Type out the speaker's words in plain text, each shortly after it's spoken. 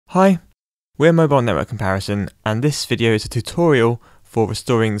Hi, we're Mobile Network Comparison, and this video is a tutorial for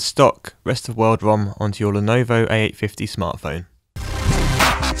restoring the stock rest of world ROM onto your Lenovo A850 smartphone.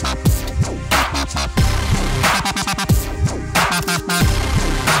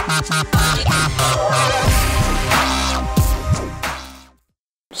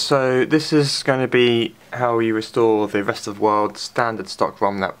 So this is going to be how you restore the rest of world standard stock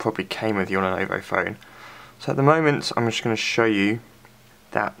ROM that probably came with your Lenovo phone. So at the moment I'm just going to show you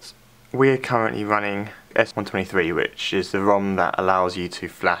that we're currently running S123, which is the ROM that allows you to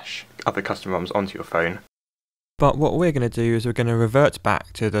flash other custom ROMs onto your phone. But what we're going to do is we're going to revert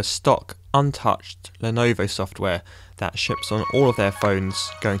back to the stock untouched Lenovo software that ships on all of their phones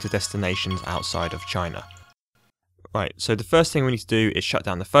going to destinations outside of China. Right, so the first thing we need to do is shut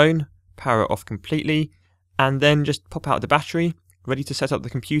down the phone, power it off completely, and then just pop out the battery, ready to set up the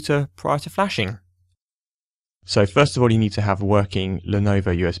computer prior to flashing. So first of all, you need to have working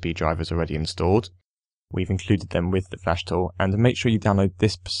Lenovo USB drivers already installed. We've included them with the Flashtool, and make sure you download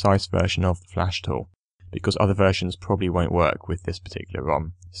this precise version of the Flashtool, because other versions probably won't work with this particular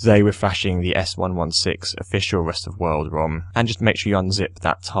ROM. Today we're flashing the S116 official rest of world ROM, and just make sure you unzip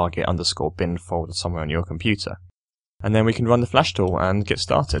that target _bin folder somewhere on your computer. And then we can run the Flashtool and get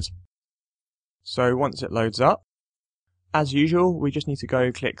started. So once it loads up, as usual, we just need to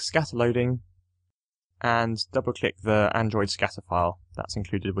go click scatter loading and double click the Android scatter file that's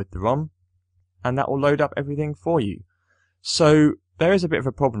included with the ROM, and that will load up everything for you. So there is a bit of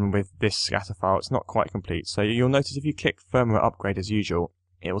a problem with this scatter file, it's not quite complete. So you'll notice if you click firmware upgrade as usual,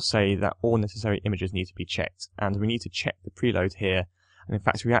 it will say that all necessary images need to be checked, and we need to check the preload here, and in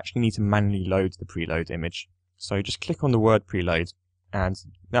fact we actually need to manually load the preload image. So just click on the word preload and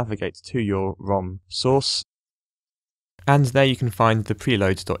navigate to your ROM source, and there you can find the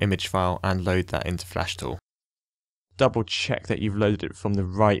preload.image file and load that into Flashtool. Double check that you've loaded it from the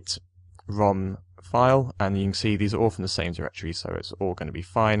right ROM file, and you can see these are all from the same directory, so it's all going to be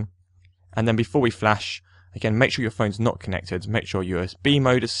fine. And then before we flash, again, make sure your phone's not connected, make sure USB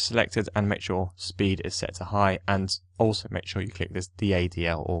mode is selected, and make sure speed is set to high, and also make sure you click this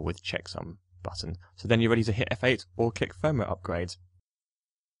DADL or with checksum button. So then you're ready to hit F8 or click firmware upgrade.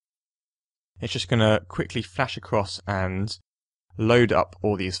 It's just going to quickly flash across and load up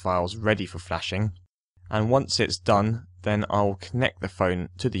all these files ready for flashing, and once it's done then I'll connect the phone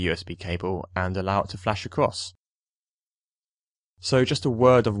to the USB cable and allow it to flash across. So just a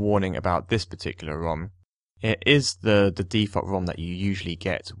word of warning about this particular ROM. It is the default ROM that you usually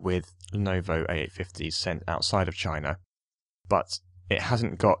get with Lenovo A850s sent outside of China, but it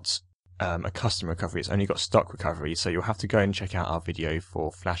hasn't got a custom recovery, it's only got stock recovery, so you'll have to go and check out our video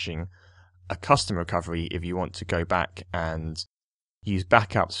for flashing a custom recovery if you want to go back and use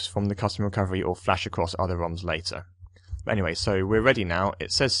backups from the custom recovery or flash across other ROMs later. But anyway, so we're ready now.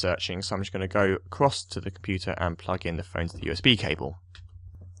 It says searching, so I'm just going to go across to the computer and plug in the phone to the USB cable.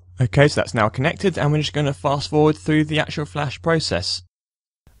 Okay, so that's now connected, and we're just going to fast forward through the actual flash process.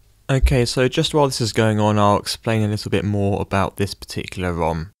 Okay, so just while this is going on, I'll explain a little bit more about this particular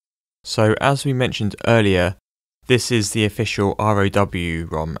ROM. So as we mentioned earlier, this is the official ROW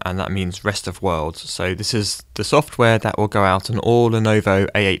ROM, and that means rest of world. So this is the software that will go out on all Lenovo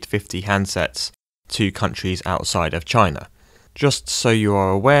A850 handsets to countries outside of China. Just so you are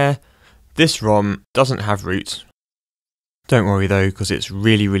aware, this ROM doesn't have root. Don't worry though, because it's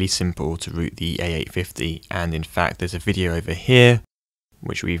really simple to root the A850, and in fact there's a video over here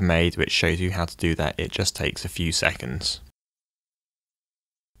which we've made which shows you how to do that. It just takes a few seconds.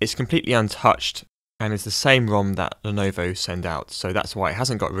 It's completely untouched, and it's the same ROM that Lenovo send out, so that's why it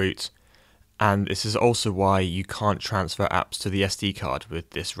hasn't got root, and this is also why you can't transfer apps to the SD card with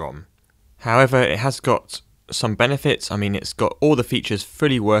this ROM. However, it has got some benefits. I mean, it's got all the features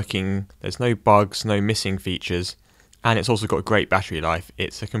fully working, there's no bugs, no missing features, and it's also got great battery life.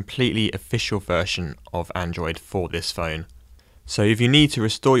 It's a completely official version of Android for this phone. So if you need to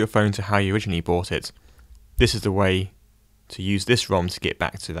restore your phone to how you originally bought it, this is the way to use this ROM to get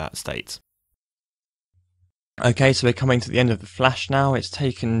back to that state. Okay, so we're coming to the end of the flash now. It's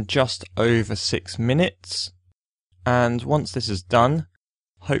taken just over 6 minutes, and once this is done,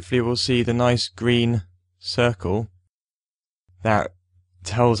 hopefully we'll see the nice green circle that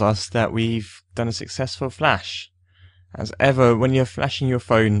tells us that we've done a successful flash. As ever, when you're flashing your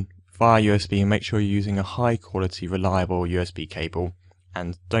phone via USB, make sure you're using a high quality reliable USB cable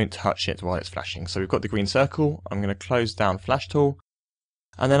and don't touch it while it's flashing. So we've got the green circle. I'm going to close down Flashtool,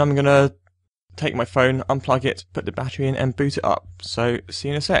 and then I'm going to take my phone, unplug it, put the battery in and boot it up. So see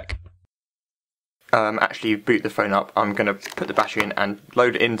you in a sec. Actually boot the phone up, I'm going to put the battery in and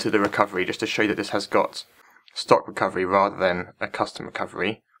load it into the recovery just to show you that this has got stock recovery rather than a custom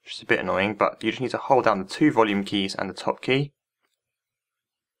recovery. which is a bit annoying, but you just need to hold down the 2 volume keys and the top key.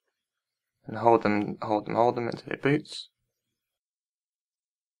 And hold them until it boots.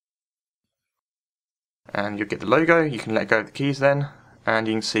 And you'll get the logo. You can let go of the keys then, and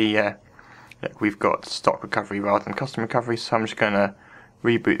you can see look, we've got stock recovery rather than custom recovery, so I'm just going to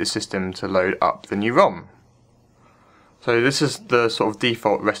reboot the system to load up the new ROM. So this is the sort of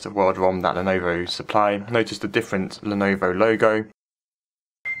default rest of world ROM that Lenovo supply. Notice the different Lenovo logo.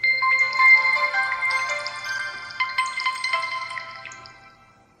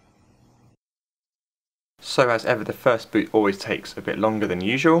 So as ever, the first boot always takes a bit longer than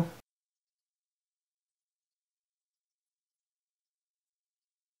usual.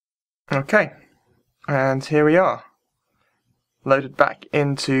 Okay, and here we are, loaded back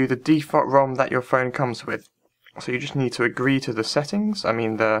into the default ROM that your phone comes with. So you just need to agree to the settings,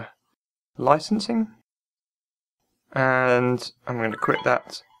 the licensing, and I'm going to quit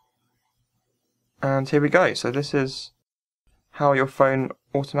that. And here we go. So this is how your phone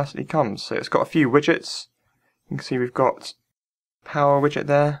automatically comes. So it's got a few widgets. You can see we've got power widget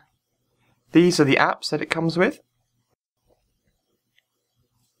there. These are the apps that it comes with.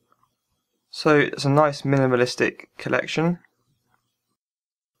 So it's a nice minimalistic collection.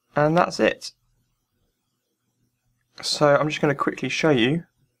 And that's it. So I'm just going to quickly show you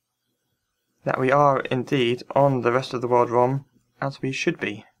that we are indeed on the rest of the world ROM as we should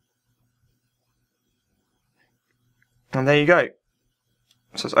be. And there you go.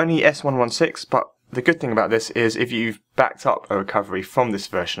 So it's only S116, but the good thing about this is if you've backed up a recovery from this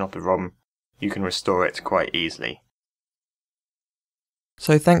version of the ROM, you can restore it quite easily.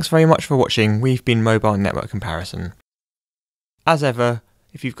 So thanks very much for watching. We've been Mobile Network Comparison. As ever,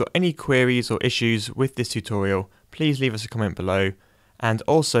 if you've got any queries or issues with this tutorial, please leave us a comment below, and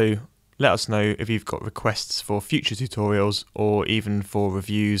also let us know if you've got requests for future tutorials or even for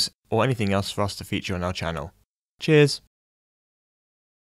reviews or anything else for us to feature on our channel. Cheers!